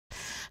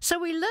So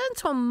we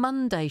learnt on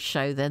Monday's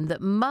show then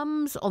that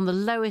mums on the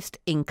lowest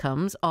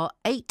incomes are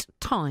 8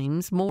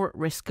 times more at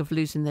risk of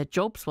losing their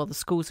jobs while the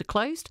schools are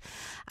closed,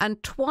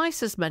 and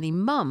twice as many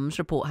mums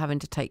report having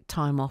to take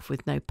time off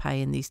with no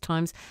pay in these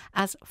times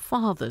as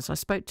fathers. I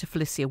spoke to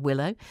Felicia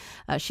Willow.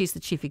 She's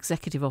the Chief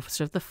Executive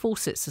Officer of the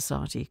Fawcett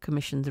Society, who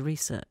commissioned the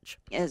research.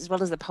 As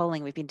well as the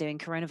polling, we've been doing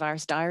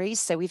coronavirus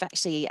diaries. So we've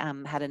actually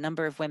had a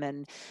number of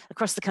women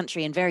across the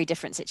country in very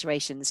different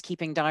situations,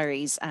 keeping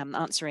diaries,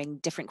 answering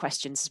different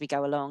questions as we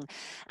go along.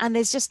 And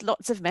there's just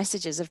lots of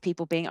messages of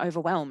people being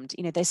overwhelmed.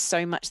 You know, there's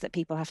so much that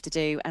people have to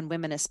do, and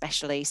women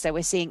especially. So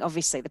we're seeing,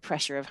 obviously, the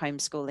pressure of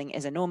homeschooling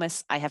is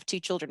enormous. I have 2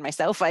 children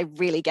myself. I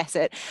really get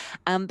it.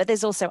 But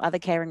there's also other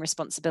caring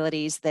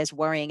responsibilities. There's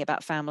worrying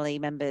about family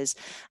members.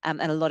 And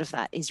a lot of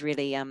that is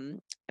really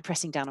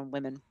pressing down on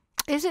women.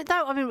 Is it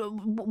though? I mean,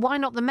 why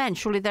not the men?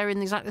 Surely they're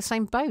in exactly the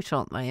same boat,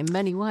 aren't they, in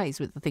many ways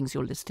with the things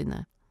you're listing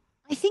there?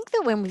 I think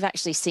that when we've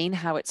actually seen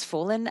how it's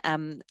fallen,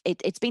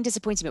 it's been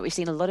disappointing, but we've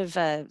seen a lot of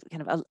a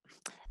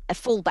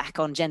fallback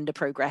on gender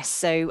progress.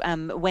 So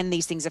when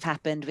these things have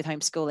happened with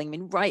homeschooling, I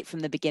mean, right from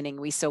the beginning,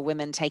 we saw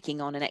women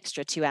taking on an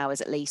extra 2 hours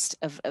at least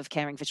of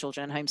caring for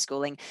children and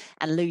homeschooling,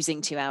 and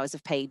losing 2 hours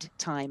of paid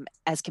time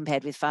as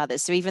compared with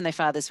fathers. So even though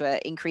fathers were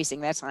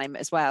increasing their time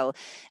as well,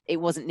 it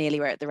wasn't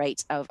nearly at the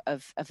rate of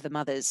the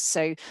mothers.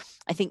 So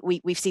I think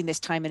we've seen this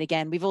time and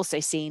again. We've also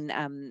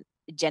seen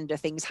gender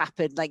things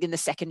happen. Like in the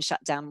second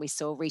shutdown, we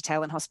saw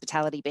retail and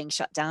hospitality being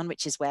shut down,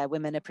 which is where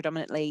women are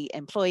predominantly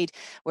employed,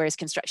 whereas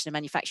construction and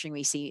manufacturing,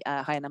 we see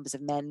higher numbers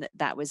of men.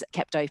 That was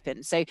kept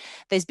open. So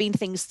there's been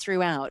things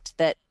throughout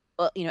that,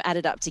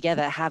 added up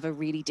together, have a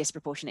really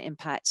disproportionate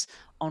impact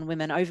on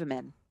women over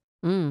men.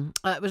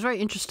 It was very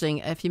interesting.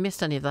 If you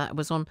missed any of that, it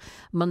was on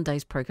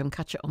Monday's programme.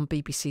 Catch it on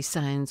BBC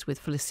Sounds with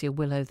Felicia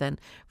Willow then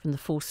from the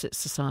Fawcett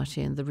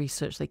Society and the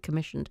research they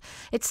commissioned.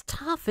 It's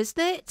tough,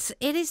 isn't it?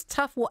 It is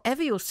tough,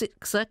 whatever your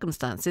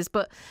circumstances,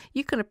 but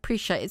you can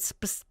appreciate it's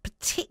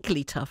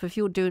particularly tough if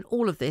you're doing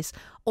all of this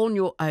on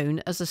your own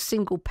as a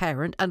single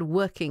parent and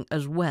working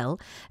as well.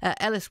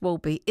 Ellis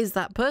Walby is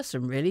that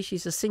person, really.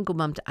 She's a single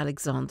mum to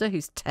Alexander,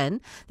 who's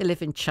 10. They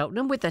live in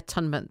Cheltenham with their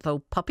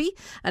 10-month-old puppy,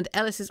 and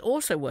Ellis is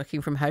also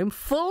working from home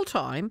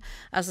full-time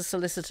as a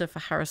solicitor for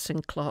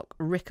Harrison Clark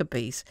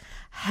Rickaby's.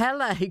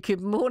 Hello,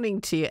 good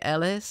morning to you,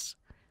 Ellis.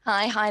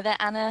 Hi there,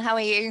 Anna. How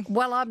are you?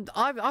 Well,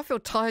 I feel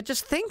tired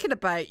just thinking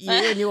about you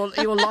and your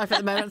life at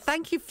the moment.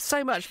 Thank you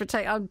so much for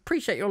taking. I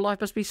appreciate your life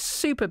must be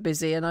super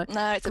busy, and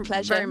no, it's a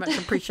pleasure. Very much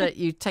appreciate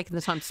you taking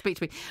the time to speak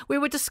to me. We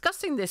were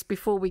discussing this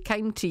before we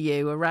came to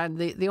you around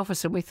the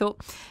office, and we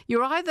thought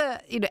you're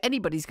either,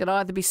 anybody's going to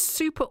either be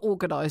super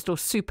organised or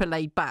super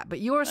laid back, but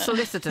you're a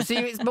solicitor, so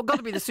it's got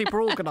to be the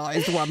super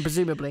organised one,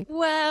 presumably.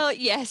 Well,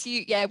 yes,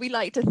 we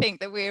like to think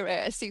that we're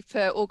a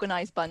super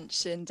organised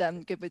bunch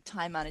and good with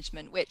time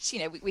management, which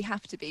we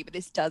have to be, but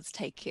this does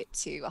take it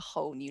to a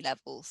whole new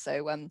level.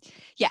 So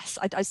yes,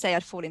 I'd say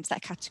I'd fall into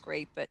that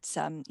category, but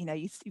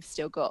you've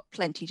still got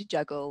plenty to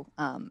juggle,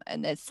 and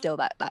there's still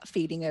that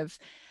feeling of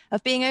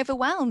being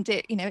overwhelmed.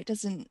 It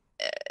doesn't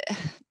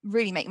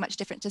really make much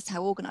difference just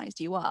how organised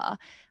you are.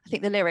 I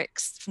think the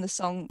lyrics from the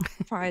song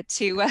prior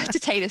to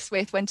Taylor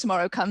Swift, "When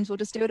Tomorrow Comes, We'll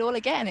Just Do It All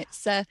Again,"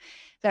 it's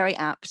very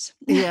apt.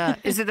 Yeah,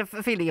 is it a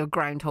feeling of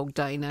Groundhog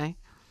Day now?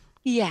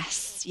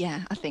 Yes,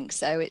 yeah, I think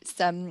so. It's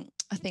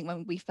I think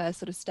when we first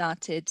sort of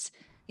started,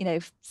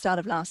 start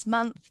of last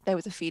month, there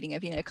was a feeling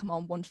of, come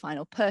on, one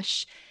final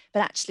push. But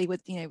actually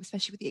with,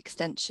 especially with the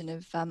extension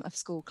of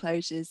school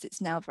closures,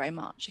 it's now very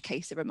much a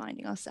case of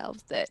reminding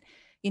ourselves that,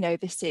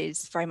 this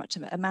is very much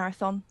a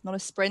marathon, not a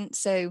sprint.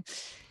 So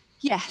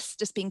yes,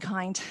 just being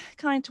kind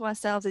to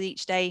ourselves as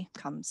each day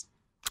comes.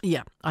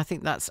 Yeah, I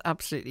think that's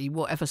absolutely,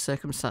 whatever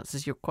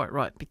circumstances, you're quite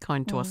right, be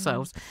kind to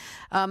ourselves.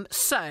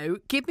 So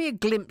give me a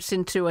glimpse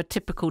into a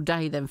typical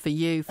day then for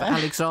you, for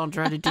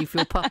Alexandra, and indeed for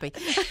your puppy.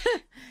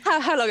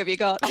 How long have you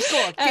got? Oh,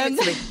 go on,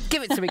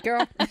 give it to me,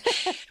 girl.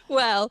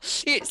 Well,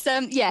 it's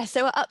so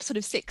we're up sort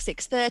of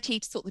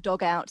 6:30 to sort the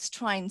dog out,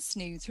 try and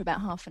snooze for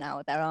about half an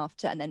hour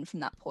thereafter, and then from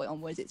that point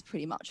onwards it's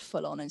pretty much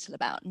full on until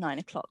about 9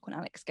 o'clock when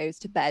Alex goes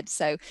to bed.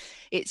 So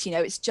it's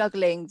it's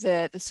juggling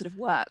the sort of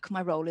work,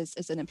 my role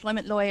as an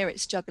employment lawyer,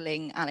 it's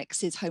juggling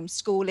Alex's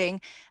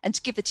homeschooling, and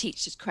to give the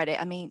teachers credit,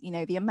 I mean,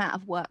 the amount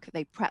of work that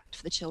they prepped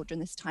for the children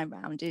this time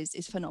round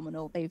is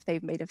phenomenal.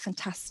 They've made a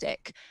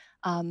fantastic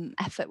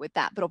effort with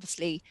that, but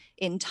obviously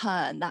in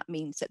turn that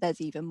means that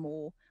there's even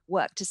more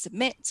work to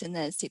submit, and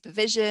there's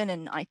supervision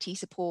and IT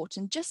support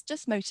and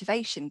just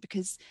motivation,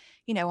 because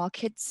our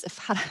kids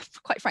have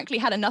quite frankly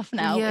had enough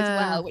now as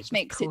well, which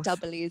makes it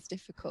doubly as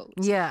difficult.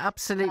 Yeah,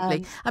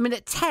 absolutely. I mean,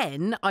 at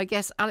 10, I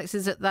guess Alex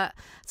is at that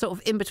sort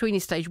of in-betweeny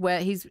stage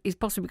where he's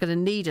possibly going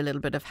to need a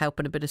little bit of help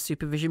and a bit of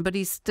supervision, but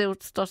he's still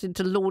starting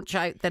to launch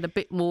out then a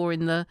bit more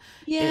in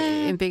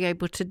in being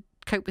able to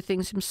cope with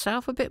things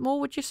himself a bit more,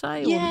 would you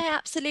say? Yeah,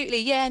 absolutely.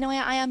 Yeah, no,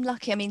 I am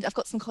lucky. I mean, I've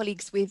got some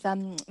colleagues with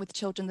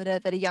children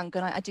that are younger,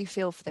 and I do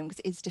feel for them because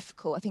it is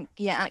difficult. I think,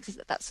 yeah, Alex is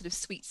at that sort of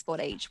sweet spot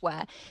age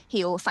where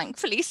he'll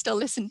thankfully still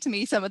listen to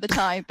me some of the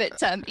time,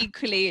 but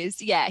equally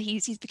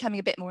he's becoming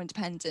a bit more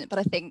independent. But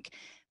I think,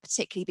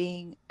 particularly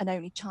being an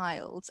only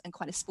child and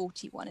quite a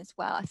sporty one as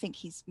well, I think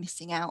he's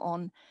missing out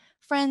on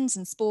friends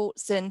and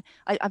sports. And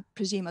I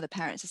presume other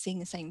parents are seeing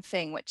the same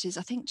thing, which is,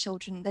 I think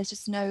children, there's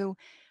just no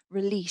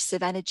release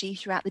of energy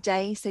throughout the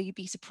day, so you'd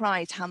be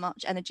surprised how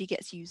much energy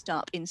gets used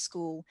up in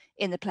school,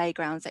 in the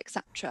playgrounds,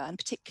 etc. And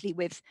particularly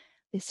with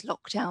this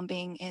lockdown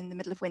being in the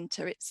middle of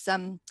winter, it's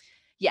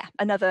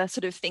another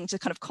sort of thing to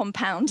kind of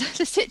compound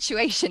the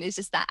situation is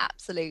just that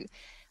absolute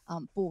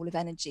ball of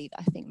energy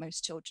that I think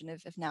most children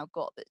have now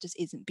got that just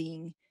isn't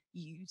being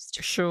used.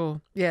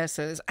 Sure. Yeah,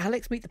 so there's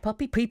Alex meet the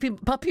puppy,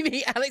 puppy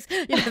meet Alex.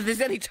 If there's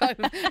any time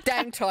of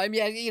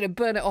downtime,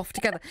 burn it off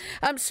together.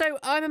 So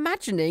I'm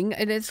imagining,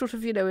 and it's sort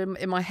of,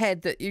 in my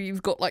head that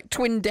you've got like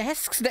twin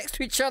desks next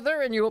to each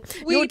other and you're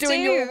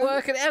doing your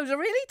work. And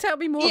really? Tell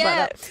me more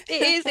about that.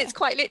 It is. It's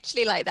quite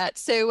literally like that.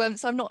 So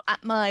I'm not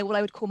at what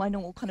I would call my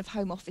normal kind of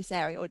home office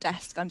area or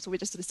desk. We're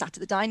just sort of sat at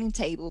the dining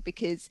table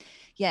because,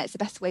 it's the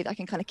best way that I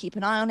can kind of keep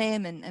an eye on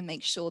him and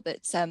make sure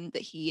that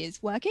that he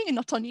is working and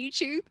not on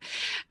YouTube.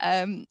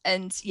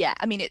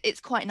 It's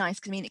quite nice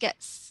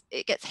because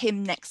it gets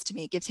him next to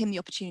me. It gives him the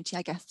opportunity,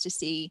 I guess, to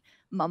see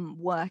mum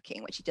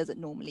working, which he doesn't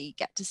normally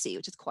get to see,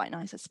 which is quite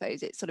nice, I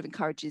suppose. It sort of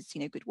encourages,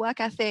 good work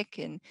ethic,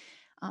 and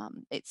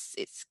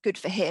it's good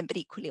for him. But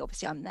equally,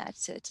 obviously, I'm there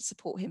to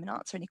support him and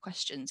answer any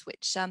questions,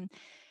 which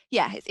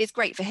it's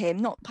great for him.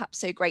 Not perhaps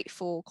so great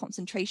for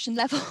concentration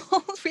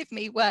levels with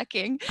me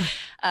working.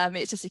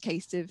 It's just a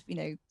case of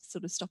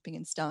sort of stopping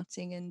and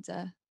starting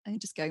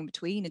and just going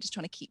between and just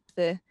trying to keep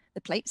the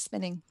plate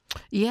spinning.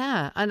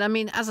 Yeah, and I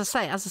mean, as I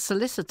say, as a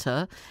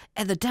solicitor,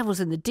 the devil's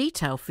in the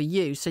detail for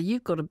you, so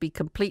you've got to be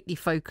completely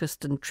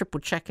focused and triple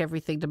check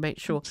everything to make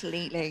sure.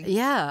 Absolutely.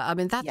 Yeah, I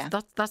mean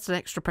that's an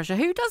extra pressure.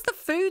 Who does the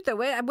food though?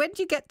 When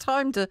do you get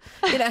time to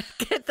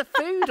get the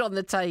food on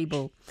the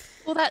table?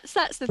 Well,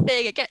 that's the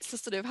thing. It gets to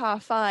sort of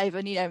 5:30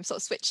 and I'm sort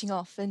of switching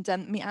off, and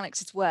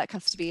Alex's work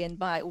has to be in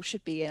by, or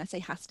should be in, I say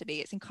has to be,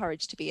 it's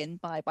encouraged to be in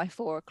by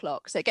 4:00.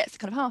 So it gets to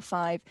kind of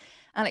 5:30.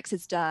 Alex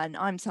is done.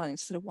 I'm starting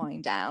to sort of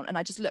wind down, and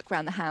I just look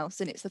around the house,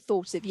 and it's the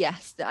thought of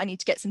that I need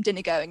to get some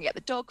dinner going and get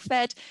the dog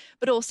fed,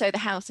 but also the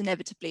house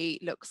inevitably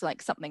looks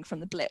like something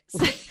from the Blitz.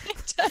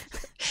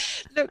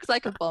 Looks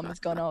like a bomb has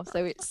gone off.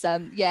 So it's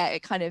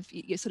it kind of,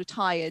 you're sort of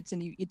tired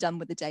and you're done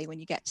with the day when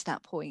you get to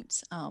that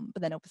point.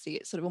 But then obviously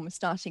it's sort of almost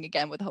starting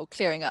again with the whole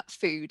clearing up,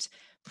 food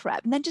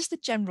prep, and then just the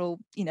general,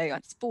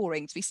 it's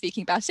boring to be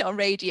speaking about it on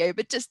radio,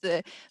 but just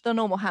the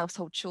normal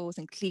household chores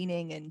and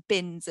cleaning and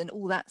bins and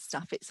all that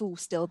stuff. It's all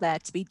still there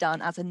to be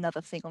done as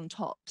another thing on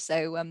top.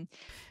 So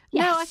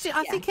yes,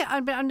 I think I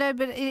know,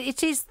 but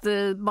it is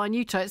the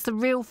minutia. It's the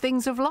real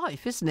things of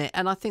life, isn't it?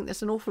 And I think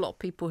there's an awful lot of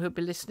people who'll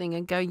be listening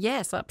and going,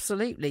 yes,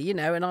 absolutely,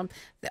 and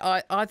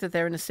either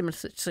they're in a similar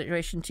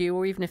situation to you,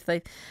 or even if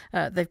they've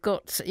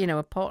got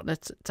a partner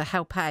to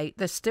help out,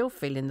 they're still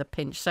feeling the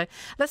pinch. So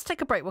let's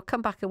take a break. We'll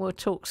come back and we'll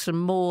talk some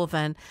more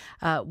then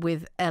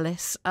with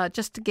Ellis,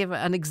 just to give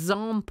an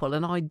example,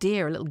 an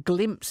idea, a little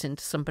glimpse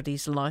into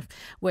somebody's life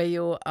where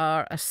you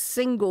are a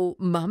single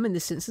mum in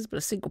this instance, but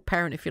a single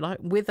parent, if you like,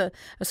 with a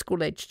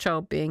school-aged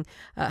child being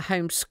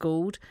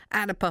homeschooled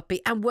and a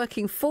puppy and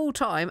working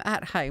full-time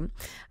at home.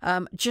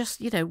 How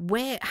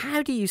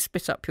do you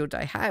split up your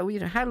day?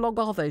 How long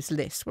are those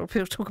lists? Well,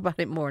 we'll talk about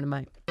it more in a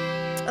moment.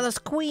 That's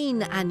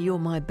Queen and You're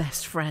My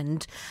Best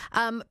Friend.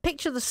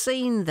 Picture the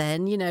scene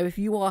then, if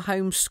you are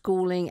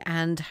homeschooling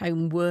and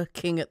home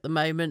working at the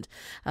moment,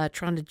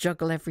 trying to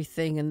juggle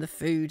everything and the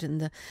food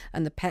and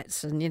the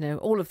pets and,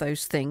 all of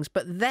those things.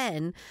 But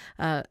then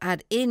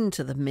add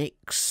into the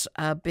mix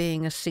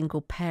being a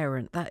single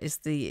parent. That is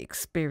the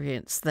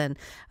experience then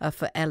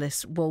for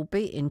Ellis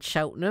Walby in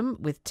Cheltenham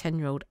with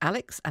 10-year-old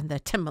Alex and their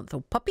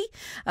 10-month-old puppy.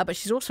 But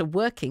she's also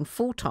working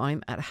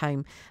full-time at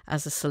home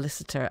as a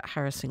solicitor at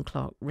Harrison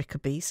Clark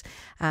Rickaby.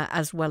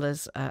 As well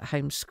as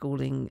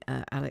homeschooling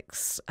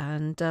Alex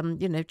and,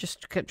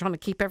 just trying to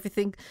keep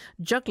everything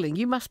juggling.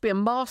 You must be a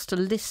master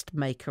list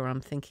maker, I'm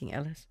thinking,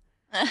 Ellis.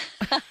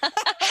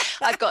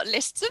 I've got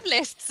lists of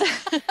lists.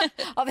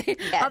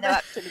 Absolutely.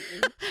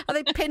 Are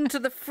they pinned to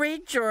the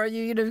fridge, or are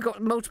you've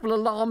got multiple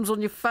alarms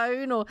on your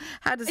phone, or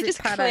how does it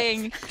pan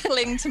out?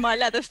 Cling to my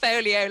leather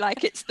folio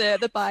like it's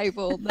the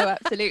Bible. No,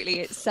 absolutely.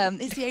 It's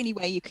the only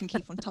way you can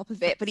keep on top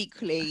of it. But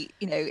equally,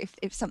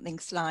 if something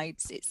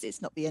slides,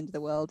 it's not the end of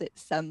the world.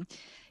 It's I'm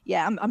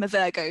a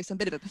Virgo, so I'm a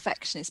bit of a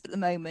perfectionist, but at the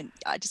moment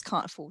I just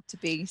can't afford to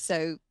be.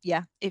 So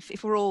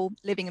if we're all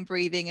living and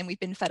breathing and we've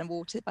been fed and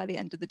watered by the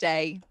end of the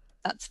day,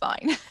 that's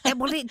fine.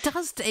 Well, it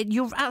does.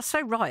 You're so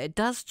right. It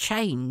does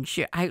change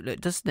your outlook,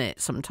 doesn't it?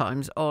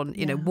 Sometimes on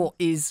what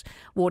is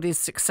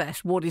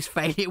success, what is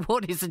failure,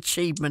 what is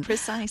achievement.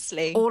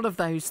 Precisely. All of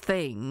those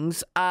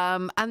things.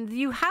 And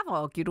you have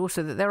argued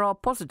also that there are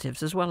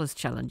positives as well as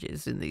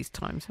challenges in these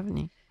times, haven't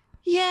you?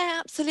 Yeah,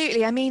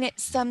 absolutely. I mean,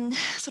 it's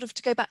sort of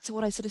to go back to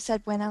what I sort of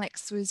said when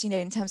Alex was,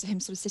 in terms of him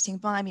sort of sitting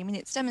by me. I mean,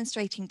 it's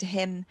demonstrating to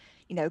him,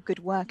 good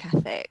work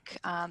ethic,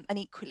 and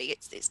equally,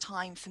 it's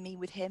time for me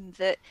with him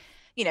that,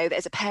 that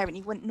as a parent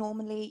you wouldn't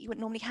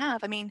normally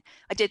have. I mean,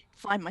 I did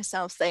find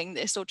myself saying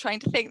this or trying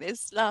to think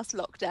this last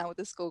lockdown with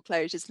the school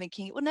closures,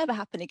 thinking it will never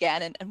happen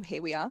again, and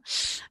here we are.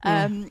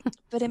 Yeah.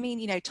 But I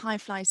mean, time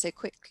flies so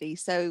quickly.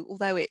 So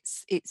although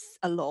it's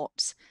a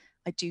lot,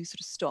 I do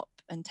sort of stop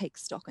and take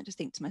stock and just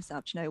think to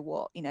myself, you know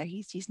what,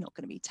 he's not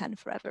going to be 10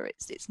 forever.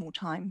 It's more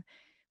time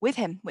with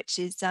him, which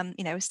is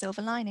a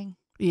silver lining.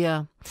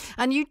 Yeah.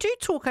 And you do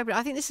talk openly.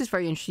 I think this is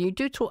very interesting. You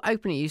do talk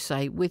openly, you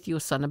say, with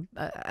your son,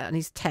 and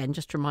he's 10,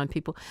 just to remind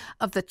people,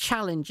 of the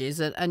challenges,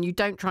 and you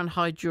don't try and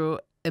hide your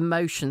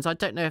emotions. I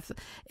don't know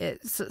if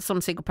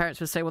some single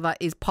parents would say, well, that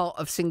is part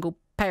of single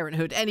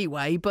parenthood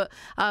anyway, but,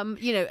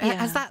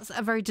 has that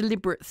a very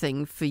deliberate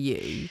thing for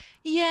you?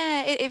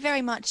 Yeah, it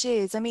very much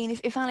is. I mean,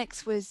 if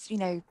Alex was,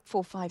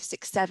 4, 5,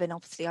 6, 7,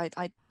 obviously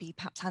I'd be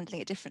perhaps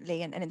handling it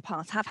differently, and in the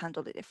past have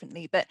handled it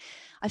differently. But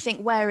I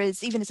think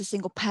whereas even as a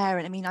single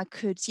parent, I mean, I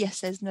could,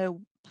 yes, there's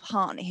no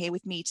partner here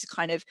with me to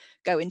kind of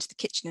go into the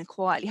kitchen and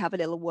quietly have a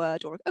little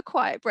word or a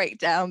quiet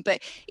breakdown,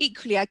 but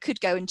equally I could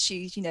go and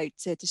choose,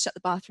 to shut the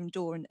bathroom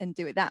door and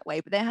do it that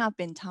way. But there have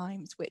been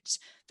times which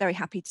very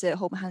happy to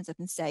hold my hands up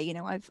and say,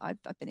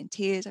 I've been in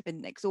tears, I've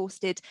been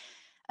exhausted.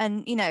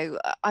 And,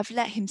 I've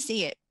let him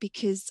see it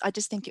because I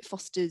just think it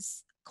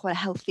fosters quite a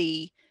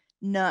healthy,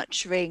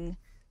 nurturing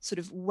sort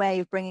of way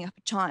of bringing up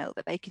a child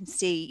that they can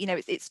see.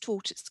 It's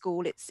taught at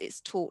school,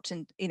 it's taught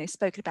and,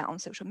 spoken about on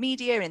social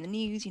media, in the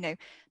news.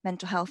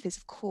 Mental health is,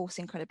 of course,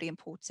 incredibly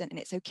important, and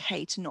it's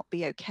okay to not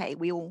be okay.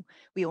 We all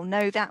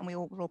know that, and we're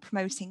all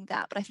promoting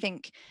that. But I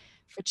think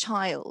for a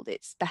child,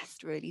 it's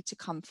best really to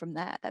come from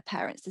their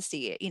parents, to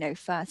see it,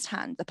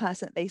 firsthand, the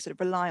person that they sort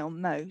of rely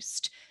on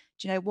most.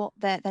 Do you know what?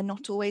 They're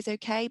not always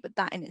okay, but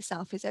that in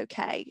itself is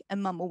okay.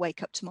 And mum will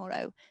wake up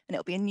tomorrow and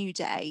it'll be a new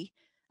day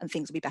and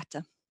things will be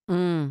better.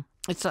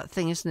 It's that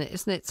thing, isn't it?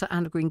 Isn't it? So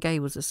Anna Green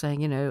Gables is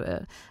saying,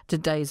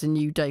 today is a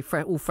new day,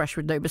 all fresh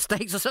with no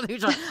mistakes or something,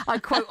 which I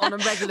quote on a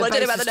regular basis. I don't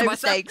know about the no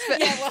mistakes,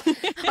 but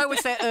I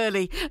always say it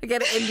early. I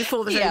get it in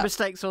before there's any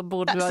mistakes on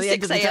board. That's by the the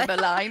end of the 6 a.m. day.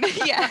 line.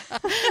 Yeah.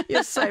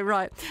 You're so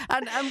right.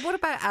 And what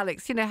about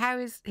Alex? How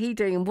is he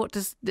doing? And what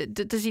does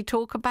he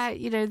talk about?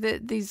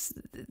 These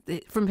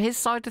from his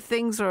side of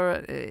things, or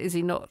is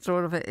he not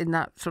sort of in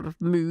that sort of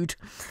mood?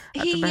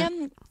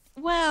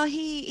 Well,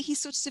 he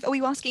sort of. Are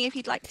you asking if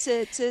he'd like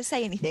to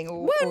say anything?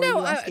 Or, no.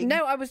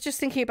 I was just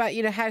thinking about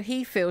how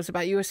he feels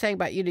about. You were saying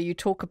about you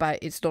talk about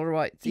it's not all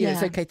right.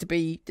 It's okay to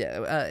be.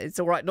 It's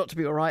all right not to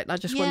be all right. And I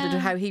just wondered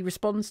how he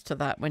responds to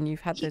that when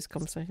you've had those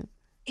conversations.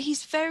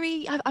 He's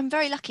I'm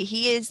very lucky.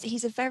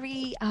 He's a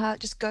very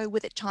just go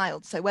with it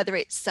child. So whether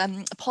it's a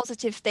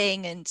positive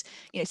thing and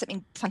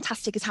something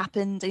fantastic has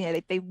happened,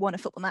 they won a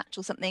football match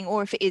or something,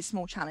 or if it is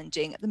more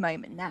challenging at the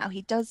moment now,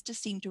 he does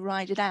just seem to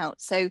ride it out.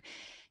 So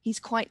he's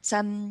quite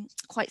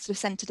sort of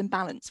centered and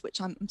balanced,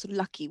 which I'm sort of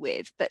lucky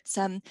with. But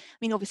I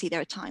mean, obviously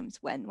there are times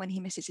when he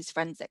misses his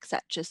friends,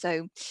 etc.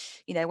 So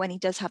when he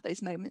does have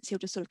those moments, he'll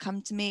just sort of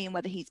come to me, and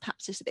whether he's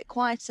perhaps just a bit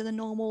quieter than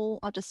normal,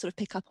 I'll just sort of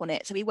pick up on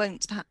it. So he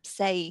won't perhaps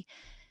say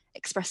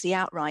expressly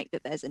outright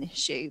that there's an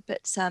issue,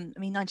 but I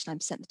mean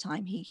 99% of the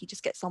time he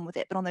just gets on with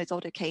it. But on those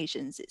odd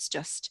occasions, it's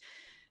just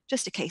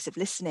a case of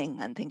listening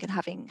and thinking,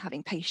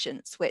 having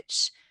patience,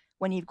 which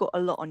when you've got a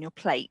lot on your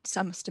plate,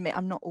 so I must admit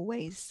I'm not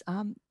always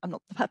I'm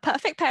not the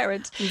perfect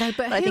parent. No,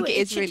 but I think it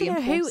is really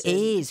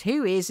important.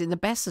 Who is in the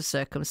best of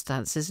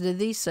circumstances, and in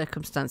these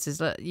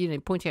circumstances,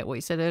 pointing out what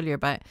you said earlier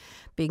about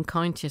being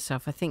kind to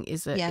yourself, I think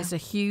is a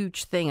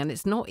huge thing, and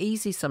it's not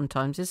easy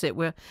sometimes, is it?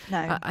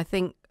 I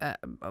think I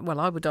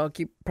would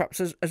argue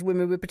perhaps as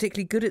women we're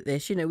particularly good at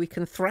this. We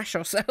can thrash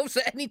ourselves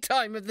at any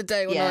time of the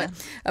day or night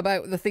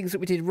about the things that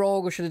we did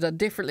wrong or should have done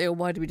differently, or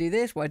why did we do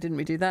this, why didn't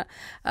we do that,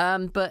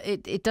 but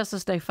it does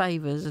us no favours,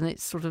 and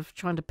it's sort of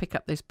trying to pick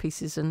up those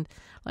pieces and,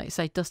 like you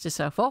say, dust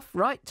yourself off.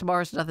 Right,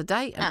 tomorrow's another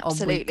day, and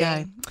absolutely.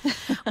 On we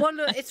go. Well,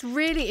 look, it's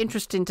really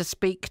interesting to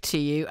speak to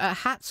you.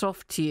 Hats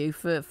off to you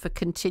for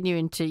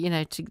continuing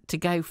to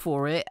go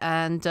for it,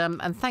 and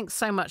thanks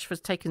so much for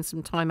taking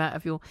some time out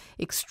of your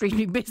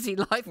extremely busy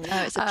life.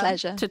 No, it's a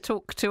pleasure to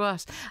talk to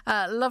us.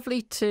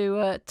 Lovely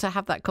to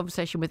have that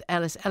conversation with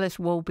Ellis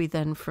Walby,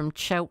 then from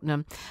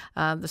Cheltenham.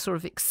 The sort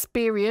of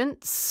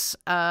experience,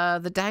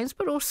 the downs,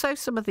 but also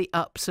some of the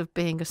ups of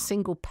being a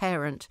single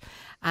parent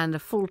and a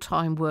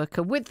full-time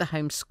worker with the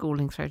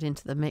homeschooling thrown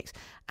into the mix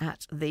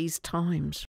at these times.